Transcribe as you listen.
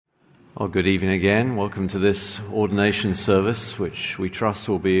Well, good evening again. Welcome to this ordination service, which we trust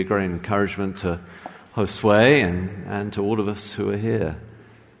will be a great encouragement to Josue and to all of us who are here.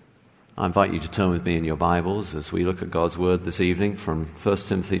 I invite you to turn with me in your Bibles as we look at God's Word this evening from 1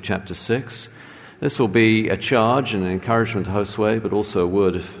 Timothy chapter 6. This will be a charge and an encouragement to Josue, but also a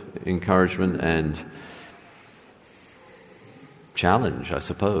word of encouragement and challenge, I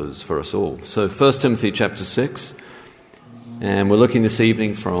suppose, for us all. So 1 Timothy chapter 6. And we're looking this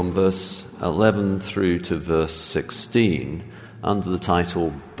evening from verse 11 through to verse 16 under the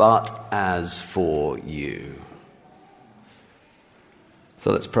title, But As For You.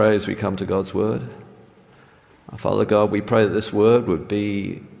 So let's pray as we come to God's Word. Our Father God, we pray that this Word would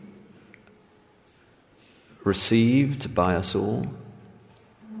be received by us all,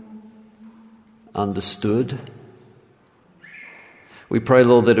 understood. We pray,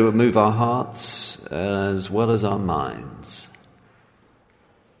 Lord, that it would move our hearts as well as our minds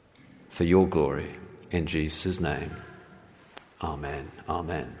for your glory, in Jesus' name. Amen.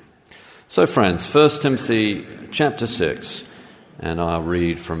 Amen. So, friends, 1 Timothy chapter 6, and I'll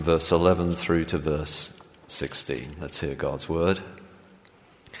read from verse 11 through to verse 16. Let's hear God's word.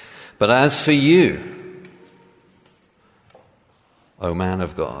 But as for you, O man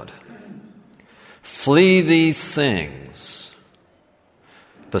of God, flee these things.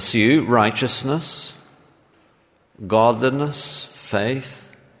 Pursue righteousness, godliness, faith,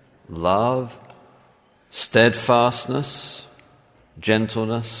 love, steadfastness,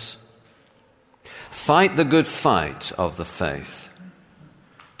 gentleness. Fight the good fight of the faith.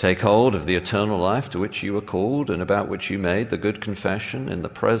 Take hold of the eternal life to which you were called and about which you made the good confession in the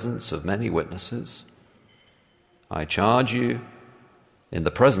presence of many witnesses. I charge you in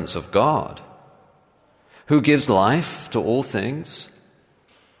the presence of God, who gives life to all things,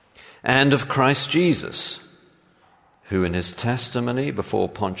 and of Christ Jesus, who in his testimony before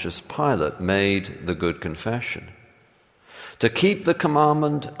Pontius Pilate made the good confession, to keep the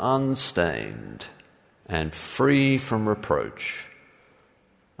commandment unstained and free from reproach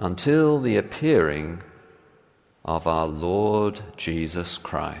until the appearing of our Lord Jesus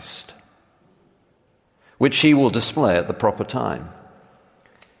Christ, which he will display at the proper time.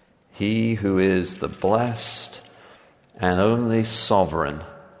 He who is the blessed and only sovereign,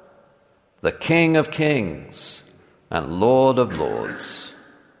 the King of kings and Lord of lords,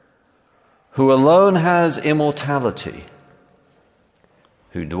 who alone has immortality,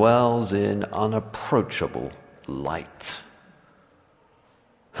 who dwells in unapproachable light,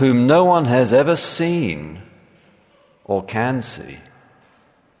 whom no one has ever seen or can see.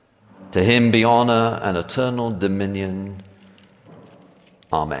 To him be honor and eternal dominion.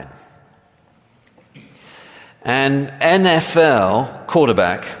 Amen. An NFL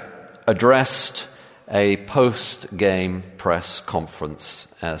quarterback addressed a post-game press conference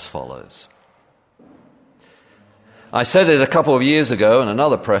as follows. I said it a couple of years ago in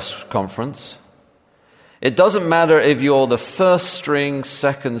another press conference. It doesn't matter if you're the first string,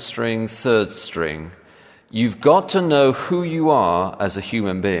 second string, third string. You've got to know who you are as a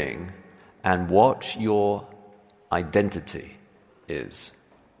human being and what your identity is.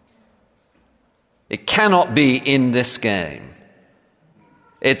 It cannot be in this game.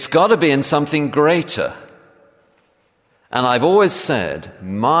 It's got to be in something greater. And I've always said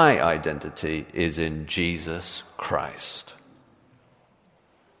my identity is in Jesus Christ.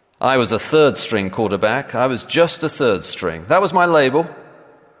 I was a third string quarterback. I was just a third string. That was my label.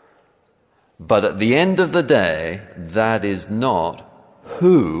 But at the end of the day, that is not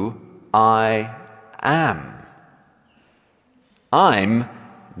who I am. I'm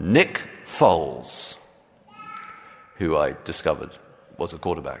Nick Foles, who I discovered was a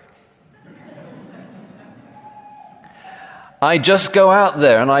quarterback. I just go out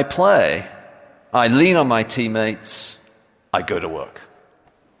there and I play. I lean on my teammates. I go to work.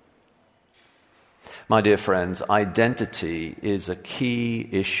 My dear friends, identity is a key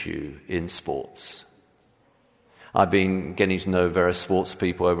issue in sports. I've been getting to know various sports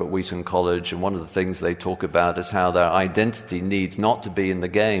people over at Wheaton College, and one of the things they talk about is how their identity needs not to be in the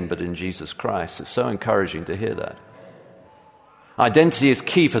game, but in Jesus Christ. It's so encouraging to hear that. Identity is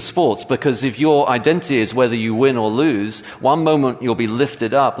key for sports because if your identity is whether you win or lose, one moment you'll be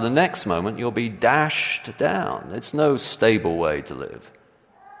lifted up, and the next moment you'll be dashed down. It's no stable way to live.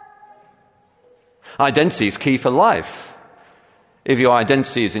 Identity is key for life. If your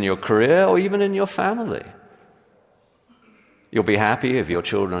identity is in your career or even in your family, you'll be happy if your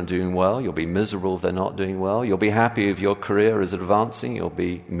children are doing well. You'll be miserable if they're not doing well. You'll be happy if your career is advancing. You'll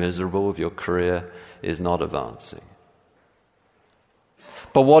be miserable if your career is not advancing.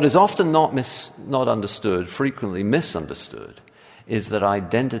 But what is often not understood, frequently misunderstood, is that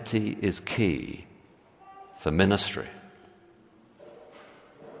identity is key for ministry.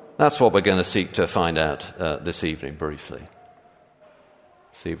 That's what we're going to seek to find out this evening briefly.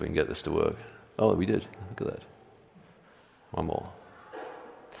 See if we can get this to work. Oh, we did. Look at that. One more.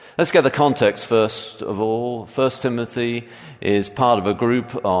 Let's get the context first of all. 1 Timothy is part of a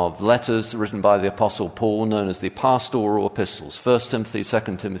group of letters written by the Apostle Paul known as the pastoral epistles. 1 Timothy,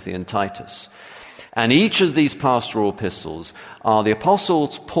 2 Timothy, and Titus. And each of these pastoral epistles are the Apostle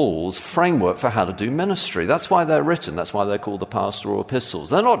Paul's framework for how to do ministry. That's why they're written. That's why they're called the pastoral epistles.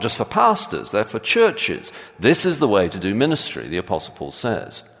 They're not just for pastors. They're for churches. This is the way to do ministry, the Apostle Paul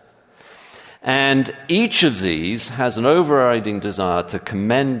says. And each of these has an overriding desire to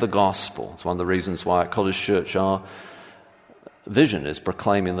commend the gospel. It's one of the reasons why at College Church our vision is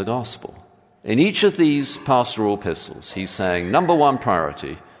proclaiming the gospel. In each of these pastoral epistles, he's saying, number one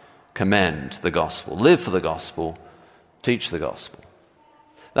priority, commend the gospel, live for the gospel, teach the gospel.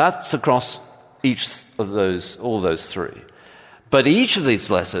 That's across each of those, all those three. But each of these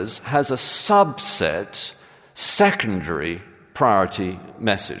letters has a subset, secondary priority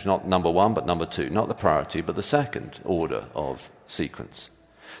message, not number one, but number two, not the priority, but the second order of sequence.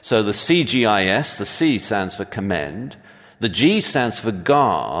 So the CGIS, the C stands for commend, the G stands for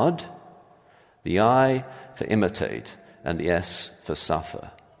guard, the I for imitate, and the S for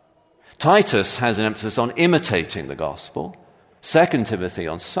suffer. Titus has an emphasis on imitating the gospel, 2 Timothy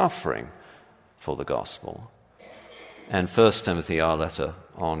on suffering for the gospel, and 1 Timothy, our letter,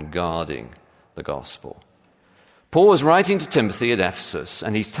 on guarding the gospel. Paul was writing to Timothy at Ephesus,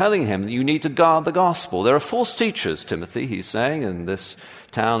 and he's telling him that you need to guard the gospel. There are false teachers, Timothy, he's saying, in this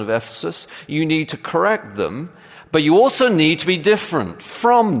town of Ephesus. You need to correct them, but you also need to be different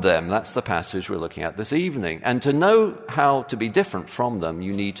from them. That's the passage we're looking at this evening. And to know how to be different from them,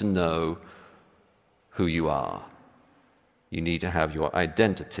 you need to know who you are. You need to have your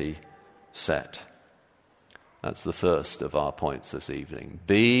identity set. That's the first of our points this evening.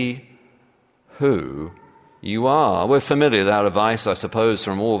 Be who you are. We're familiar with that advice, I suppose,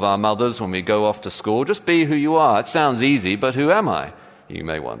 from all of our mothers when we go off to school. Just be who you are. It sounds easy, but who am I? You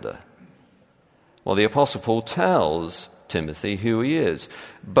may wonder. Well, the Apostle Paul tells Timothy who he is.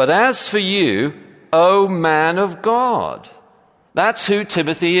 But as for you, O man of God, that's who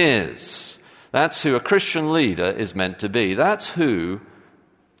Timothy is. That's who a Christian leader is meant to be. That's who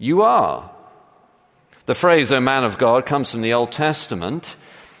you are. The phrase, O man of God, comes from the Old Testament.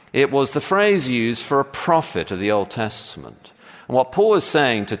 It was the phrase used for a prophet of the Old Testament. And what Paul is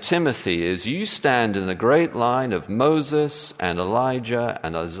saying to Timothy is, you stand in the great line of Moses and Elijah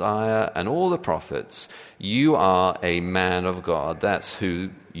and Isaiah and all the prophets. You are a man of God. That's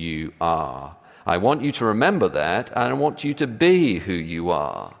who you are. I want you to remember that, and I want you to be who you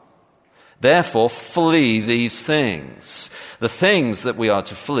are. Therefore, flee these things. The things that we are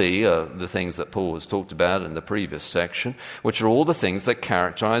to flee are the things that Paul has talked about in the previous section, which are all the things that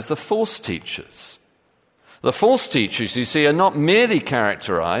characterize the false teachers. The false teachers, you see, are not merely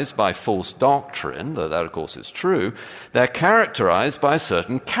characterized by false doctrine, though that, of course, is true. They're characterized by a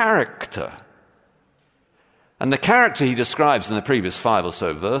certain character. And the character he describes in the previous 5 or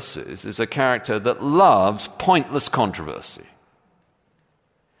so verses is a character that loves pointless controversy.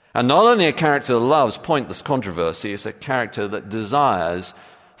 And not only a character that loves pointless controversy, it's a character that desires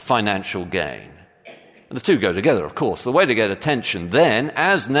financial gain. And the two go together, of course. The way to get attention then,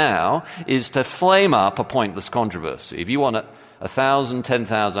 as now, is to flame up a pointless controversy. If you want 1,000,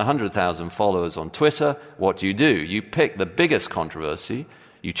 10,000, 100,000 followers on Twitter, what do? You pick the biggest controversy,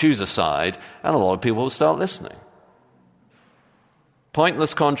 you choose a side, and a lot of people will start listening.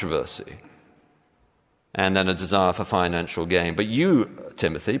 Pointless controversy. And then a desire for financial gain. But you,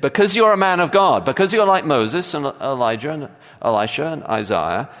 Timothy, because you're a man of God, because you're like Moses and Elijah and Elisha and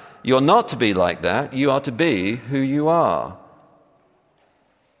Isaiah, you're not to be like that. You are to be who you are.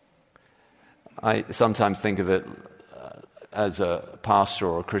 I sometimes think of it as a pastor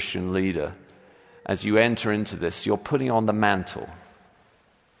or a Christian leader. As you enter into this, you're putting on the mantle.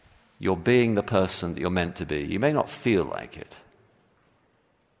 You're being the person that you're meant to be. You may not feel like it.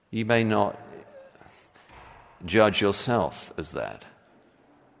 You may not judge yourself as that.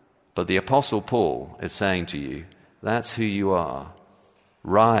 But the Apostle Paul is saying to you, that's who you are.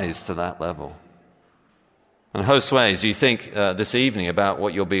 Rise to that level. And Josue, as you think this evening about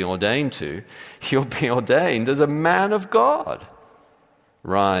what you're being ordained to, you'll be ordained as a man of God.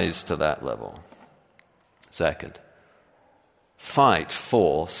 Rise to that level. Second, fight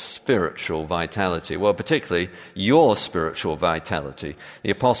for spiritual vitality. Well, particularly your spiritual vitality.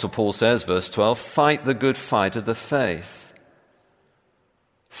 The Apostle Paul says, verse 12, fight the good fight of the faith.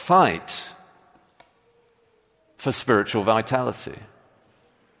 Fight for spiritual vitality.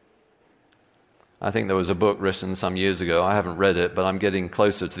 I think there was a book written some years ago. I haven't read it, but I'm getting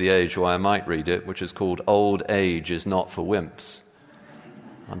closer to the age where I might read it, which is called Old Age is Not for Wimps.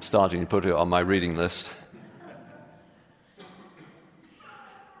 I'm starting to put it on my reading list.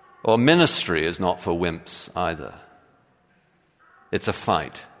 Or ministry is not for wimps either. It's a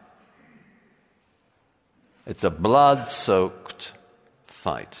fight. It's a blood-soaked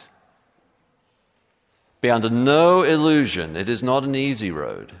fight. Be under no illusion, it is not an easy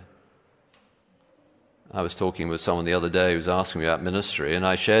road. I was talking with someone the other day who was asking me about ministry, and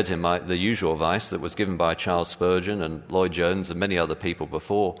I shared him the usual advice that was given by Charles Spurgeon and Lloyd Jones and many other people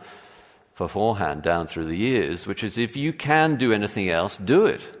beforehand down through the years, which is if you can do anything else, do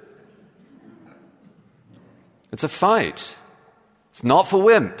it. It's a fight. It's not for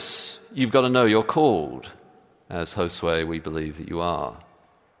wimps. You've got to know you're called. As Josue, we believe that you are.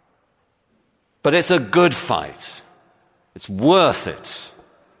 But it's a good fight. It's worth it.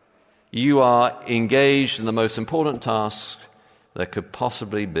 You are engaged in the most important task there could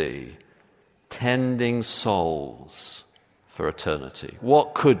possibly be, tending souls for eternity.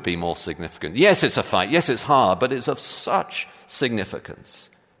 What could be more significant? Yes, it's a fight. Yes, it's hard, but it's of such significance.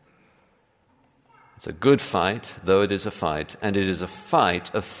 It's a good fight, though it is a fight, and it is a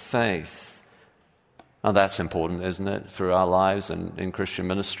fight of faith. Now that's important, isn't it, through our lives and in Christian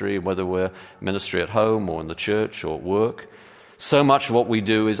ministry, whether we're ministry at home or in the church or at work. So much of what we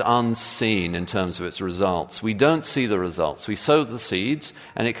do is unseen in terms of its results. We don't see the results. We sow the seeds,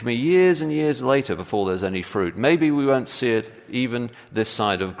 and it can be years and years later before there's any fruit. Maybe we won't see it even this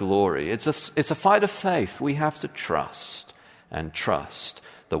side of glory. It's a fight of faith. We have to trust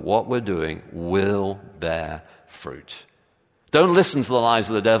that what we're doing will bear fruit. Don't listen to the lies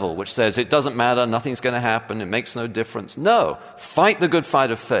of the devil, which says it doesn't matter, nothing's going to happen, it makes no difference. No, fight the good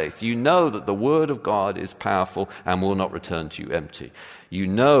fight of faith. You know that the word of God is powerful and will not return to you empty. You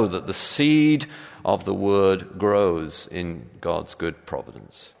know that the seed of the word grows in God's good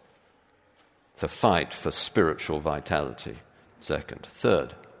providence. To fight for spiritual vitality. Second.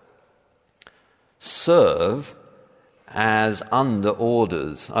 Third, serve as under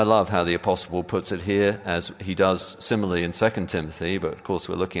orders. I love how the Apostle Paul puts it here, as he does similarly in 2 Timothy, but of course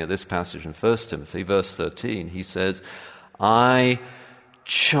we're looking at this passage in 1 Timothy, verse 13. He says, I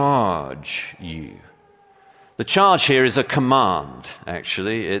charge you. The charge here is a command,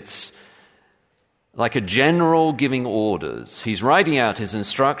 actually. It's like a general giving orders. He's writing out his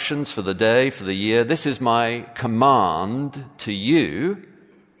instructions for the day, for the year. This is my command to you.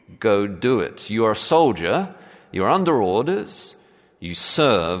 Go do it. You are a soldier. You're under orders, you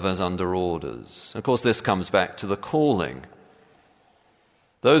serve as under orders. Of course, this comes back to the calling.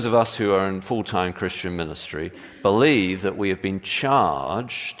 Those of us who are in full-time Christian ministry believe that we have been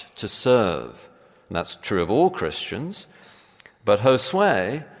charged to serve. And that's true of all Christians. But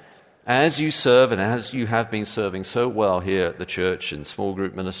Josue, as you serve and as you have been serving so well here at the church in small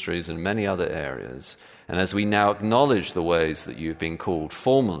group ministries and many other areas, and as we now acknowledge the ways that you've been called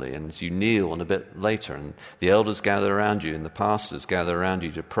formally, and as you kneel and a bit later, and the elders gather around you and the pastors gather around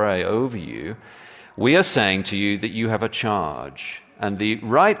you to pray over you, we are saying to you that you have a charge. And the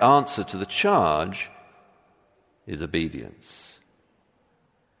right answer to the charge is obedience.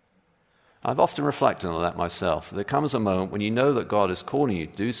 I've often reflected on that myself. There comes a moment when you know that God is calling you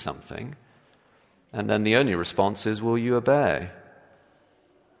to do something, and then the only response is, will you obey?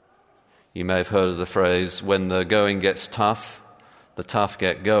 You may have heard of the phrase, when the going gets tough, the tough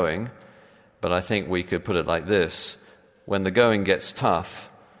get going. But I think we could put it like this. When the going gets tough,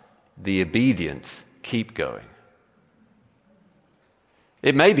 the obedient keep going.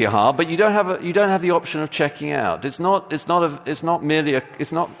 It may be hard, but you don't have the option of checking out. It's not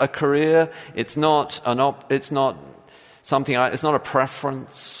a career. It's not a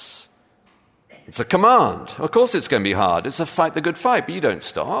preference. It's a command. Of course it's going to be hard. It's a fight, the good fight, but you don't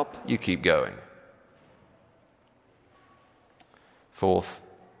stop. You keep going. Fourth,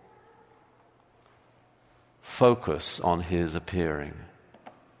 focus on his appearing.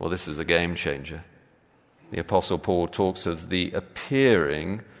 Well, this is a game changer. The Apostle Paul talks of the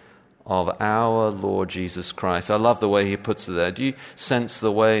appearing of our Lord Jesus Christ. I love the way he puts it there. Do you sense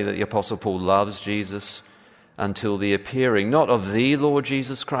the way that the Apostle Paul loves Jesus? Until the appearing, not of the Lord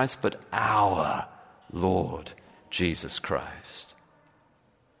Jesus Christ, but our Lord Jesus Christ.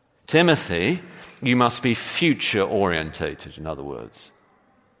 Timothy, you must be future-orientated, in other words.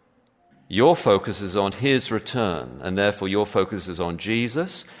 Your focus is on his return, and therefore your focus is on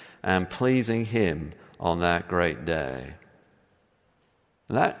Jesus and pleasing him on that great day.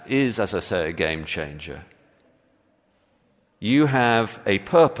 And that is, as I say, a game changer. You have a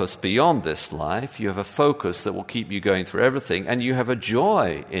purpose beyond this life. You have a focus that will keep you going through everything, and you have a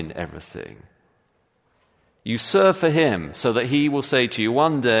joy in everything. You serve for him so that he will say to you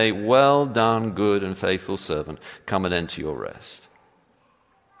one day, "Well done, good and faithful servant. Come and enter your rest."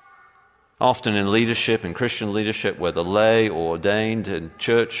 Often in leadership, in Christian leadership, whether lay or ordained in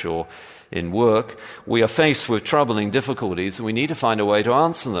church or in work, we are faced with troubling difficulties and we need to find a way to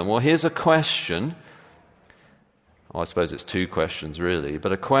answer them. Well, here's a question. I suppose it's two questions really,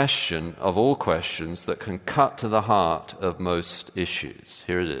 but a question of all questions that can cut to the heart of most issues.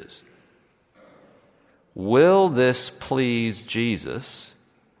 Here it is. Will this please Jesus,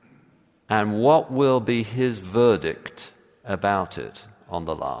 and what will be his verdict about it on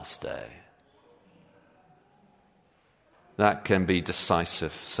the last day? That can be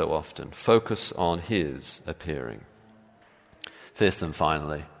decisive so often. Focus on his appearing. Fifth and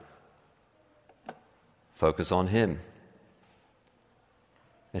finally, focus on him.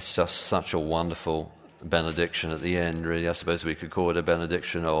 It's just such a wonderful benediction at the end, really. I suppose we could call it a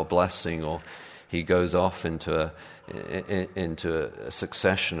benediction or a blessing, or he goes off into a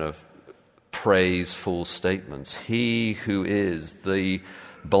succession of praiseful statements. He who is the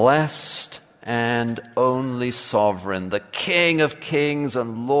blessed and only sovereign, the King of kings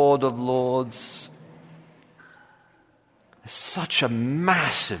and Lord of lords. It's such a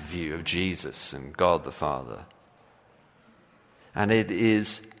massive view of Jesus and God the Father. And it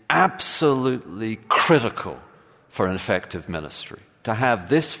is absolutely critical for an effective ministry to have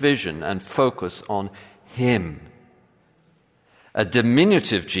this vision and focus on him. A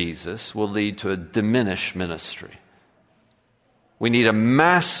diminutive Jesus will lead to a diminished ministry. We need a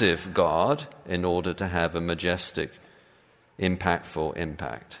massive God in order to have a majestic, impactful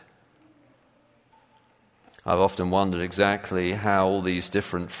impact. I've often wondered exactly how all these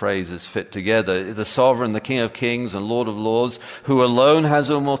different phrases fit together. The sovereign, the King of kings and Lord of lords, who alone has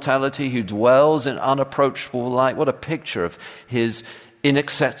immortality, who dwells in unapproachable light. What a picture of his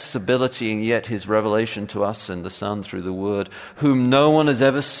inaccessibility and yet his revelation to us in the Son through the Word, whom no one has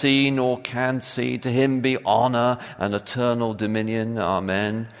ever seen or can see. To him be honor and eternal dominion.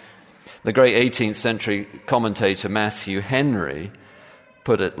 Amen. The great 18th century commentator Matthew Henry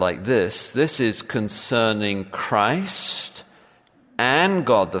put it like this: this is concerning Christ and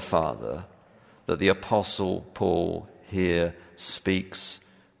God the Father that the Apostle Paul here speaks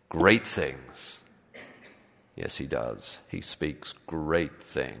great things. Yes, he does. He speaks great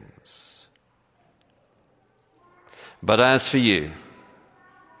things. But as for you,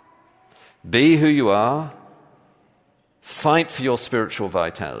 be who you are, fight for your spiritual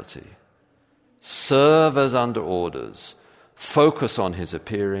vitality, serve as under orders, focus on his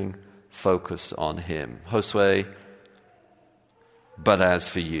appearing, focus on him. Josue, but as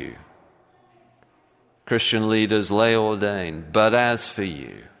for you. Christian leaders, lay ordained, but as for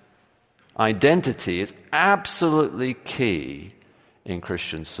you. Identity is absolutely key in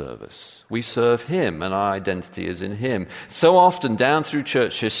Christian service. We serve him and our identity is in him. So often down through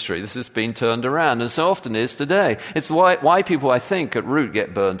church history this has been turned around, and so often is today. It's why people, I think, at root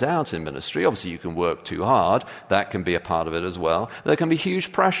get burnt out in ministry. Obviously you can work too hard. That can be a part of it as well. There can be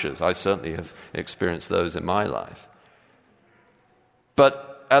huge pressures. I certainly have experienced those in my life.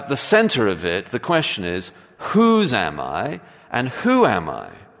 But at the center of it, the question is, whose am I and who am I?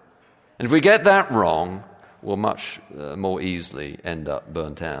 And if we get that wrong, we'll much more easily end up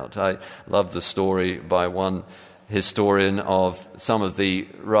burnt out. I love the story by one historian of some of the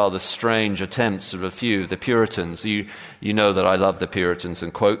rather strange attempts of a few of the Puritans. You know that I love the Puritans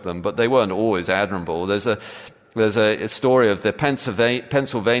and quote them, but they weren't always admirable. There's a story of the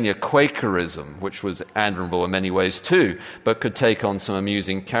Pennsylvania Quakerism, which was admirable in many ways too, but could take on some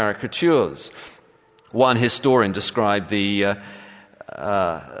amusing caricatures. One historian described the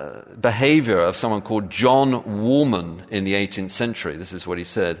behavior of someone called John Woolman in the 18th century. This is what he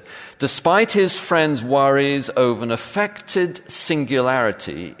said. Despite his friends' worries over an affected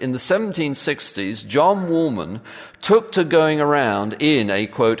singularity, in the 1760s, John Woolman took to going around in a,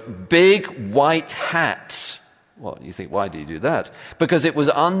 quote, big white hat. Well, you think, why do you do that? Because it was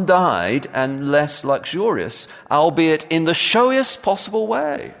undyed and less luxurious, albeit in the showiest possible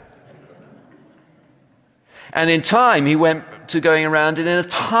way. And in time, he went to going around in an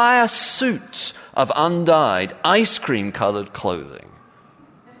entire suit of undyed, ice cream-colored clothing.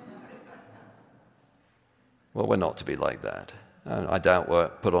 Well, we're not to be like that. I doubt we'll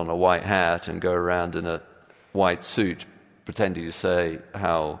put on a white hat and go around in a white suit pretending to say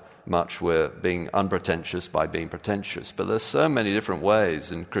how much we're being unpretentious by being pretentious. But there's so many different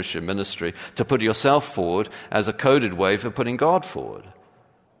ways in Christian ministry to put yourself forward as a coded way for putting God forward.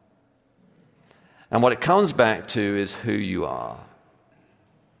 And what it comes back to is who you are.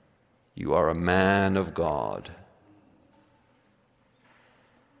 You are a man of God.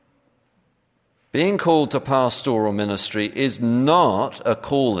 Being called to pastoral ministry is not a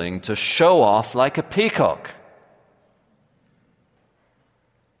calling to show off like a peacock.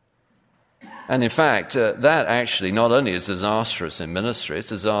 And in fact, that actually not only is disastrous in ministry, it's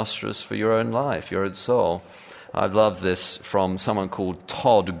disastrous for your own life, your own soul. I love this from someone called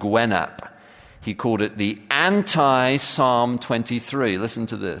Todd Gwenap. He called it the anti-Psalm 23. Listen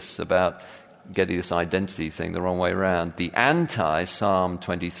to this about getting this identity thing the wrong way around. The anti-Psalm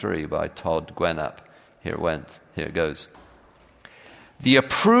 23 by Todd Gwenap. Here it goes. The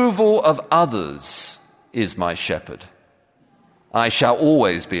approval of others is my shepherd. I shall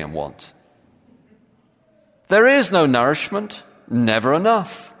always be in want. There is no nourishment, never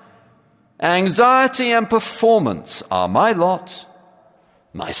enough. Anxiety and performance are my lot.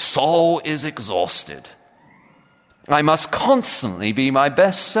 My soul is exhausted. I must constantly be my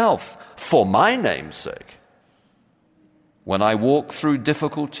best self for my name's sake. When I walk through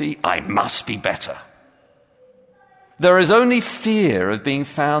difficulty, I must be better. There is only fear of being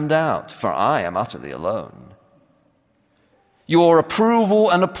found out, for I am utterly alone. Your approval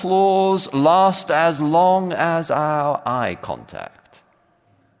and applause last as long as our eye contact.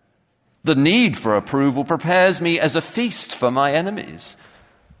 The need for approval prepares me as a feast for my enemies.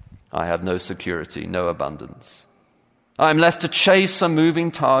 I have no security, no abundance. I am left to chase a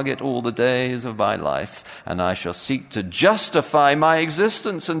moving target all the days of my life, and I shall seek to justify my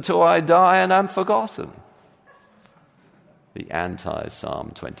existence until I die and am forgotten. The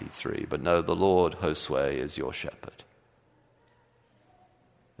anti-Psalm 23. But no, the Lord, Josue, is your shepherd.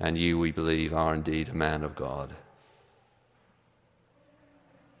 And you, we believe, are indeed a man of God.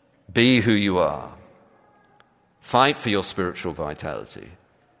 Be who you are. Fight for your spiritual vitality.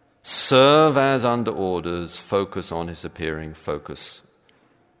 Serve as under orders. Focus on his appearing. Focus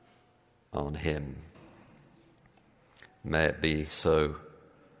on him. May it be so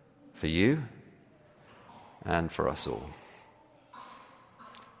for you and for us all.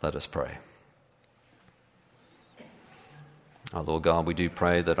 Let us pray. Our Lord God, we do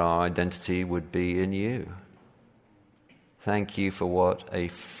pray that our identity would be in you. Thank you for what a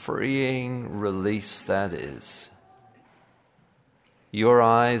freeing release that is. Your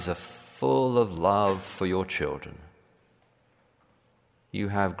eyes are full of love for your children. You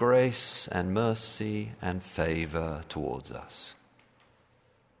have grace and mercy and favor towards us.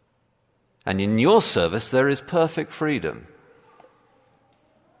 And in your service there is perfect freedom.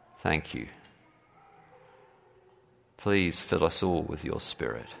 Thank you. Please fill us all with your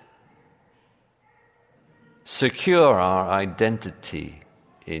Spirit. Secure our identity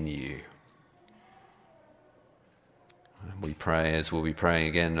in you. And we pray, as we'll be praying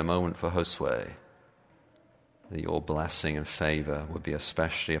again in a moment for Josue, that your blessing and favor would be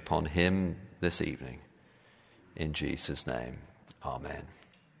especially upon him this evening. In Jesus' name, amen.